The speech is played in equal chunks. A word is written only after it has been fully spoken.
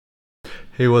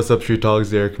Hey, what's up, Street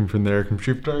Dogs? Eric from the Eric from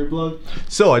Street Photography blog.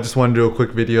 So I just wanted to do a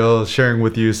quick video sharing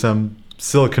with you some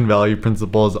Silicon Valley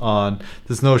principles on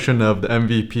this notion of the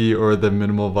MVP, or the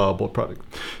minimal viable product.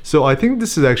 So I think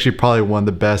this is actually probably one of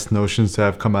the best notions to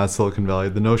have come out of Silicon Valley.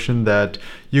 The notion that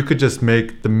you could just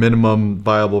make the minimum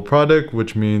viable product,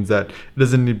 which means that it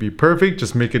doesn't need to be perfect,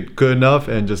 just make it good enough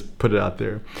and just put it out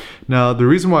there. Now, the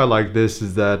reason why I like this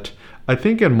is that I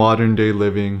think in modern day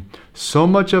living, so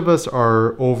much of us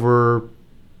are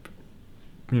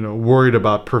worried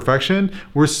about perfection.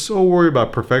 We're so worried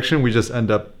about perfection, we just end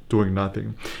up doing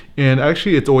nothing. And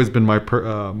actually, it's always been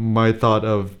my thought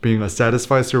of being a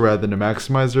satisficer rather than a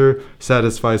maximizer.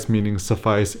 Satisfice meaning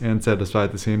suffice and satisfy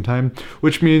at the same time,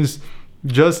 which means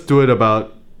just do it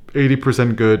about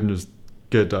 80% good and just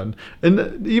get it done.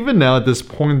 And even now at this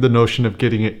point, the notion of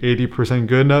getting it 80%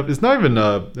 good enough is not even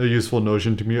a useful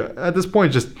notion to me. At this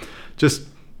point, just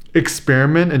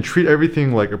experiment and treat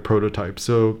everything like a prototype.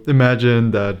 So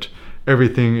imagine that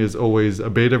everything is always a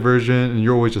beta version and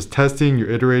you're always just testing, you're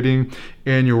iterating,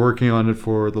 and you're working on it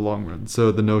for the long run. So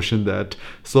the notion that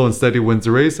slow and steady wins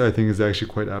the race, I think, is actually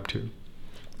quite apt here.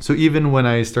 So even when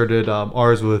I started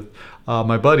Ars with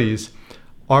my buddies,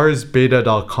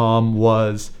 arsbeta.com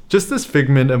was just this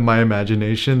figment of my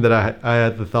imagination that I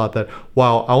had the thought that,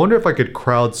 wow, I wonder if I could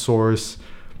crowdsource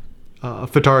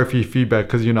photography feedback,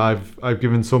 because I've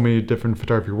given so many different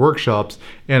photography workshops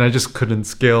and I just couldn't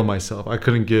scale myself. I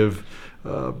couldn't give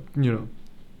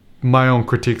my own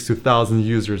critiques to thousands of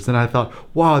users. And I thought,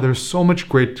 wow, there's so much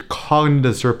great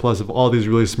cognitive surplus of all these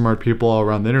really smart people all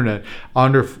around the internet. I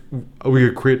wonder if we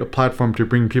could create a platform to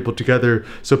bring people together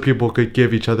so people could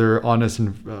give each other honest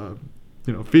and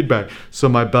feedback. So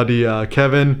my buddy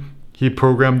Kevin, he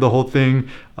programmed the whole thing,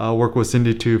 worked with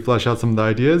Cindy to flesh out some of the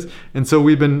ideas. And so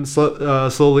we've been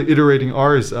slowly iterating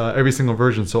Ars every single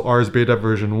version. So Ars Beta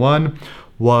version 1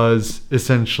 was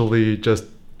essentially just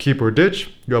keep or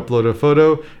ditch. You upload a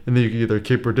photo and then you can either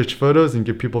keep or ditch photos and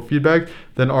give people feedback.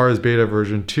 Then Ars Beta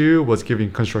version 2 was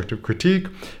giving constructive critique.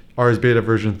 Ars Beta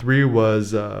version 3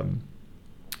 was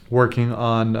working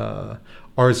on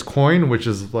Ars Coin, which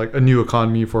is like a new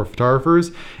economy for photographers.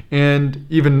 And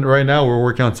even right now, we're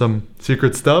working on some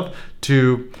secret stuff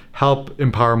to help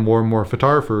empower more and more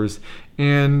photographers.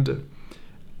 And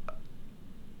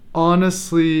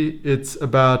honestly, it's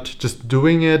about just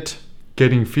doing it,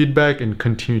 getting feedback, and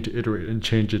continue to iterate and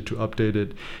change it to update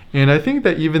it. And I think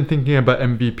that even thinking about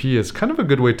MVP is kind of a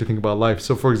good way to think about life.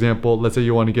 So for example, let's say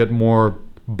you want to get more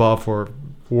buff or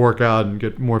work out and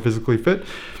get more physically fit.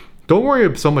 Don't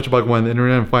worry so much about going on the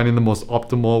internet and finding the most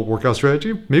optimal workout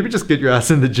strategy. Maybe just get your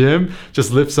ass in the gym,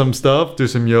 just lift some stuff, do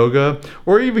some yoga,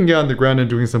 or even get on the ground and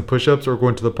doing some push-ups, or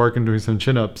going to the park and doing some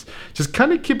chin-ups. Just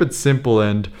kind of keep it simple,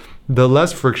 and the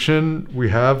less friction we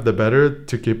have, the better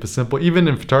to keep it simple. Even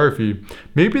in photography,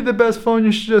 maybe the best phone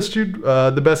you should just shoot,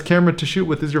 the best camera to shoot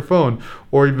with is your phone.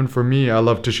 Or even for me, I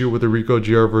love to shoot with the Ricoh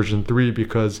GR version 3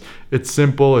 because it's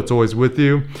simple, it's always with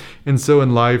you. And so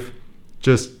in life,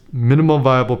 just minimum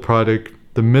viable product,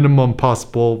 the minimum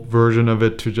possible version of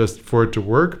it for it to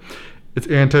work. It's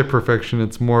anti-perfection.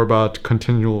 It's more about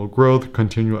continual growth,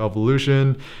 continual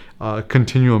evolution,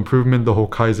 continual improvement. The whole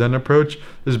Kaizen approach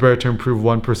is better to improve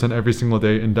 1% every single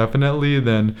day indefinitely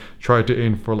than try to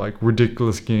aim for like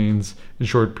ridiculous gains in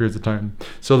short periods of time.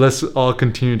 So let's all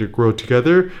continue to grow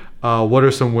together. What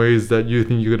are some ways that you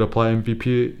think you could apply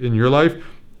MVP in your life?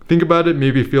 Think about it.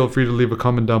 Maybe feel free to leave a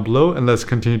comment down below, and let's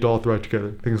continue to all thrive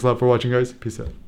together. Thanks a lot for watching, guys. Peace out.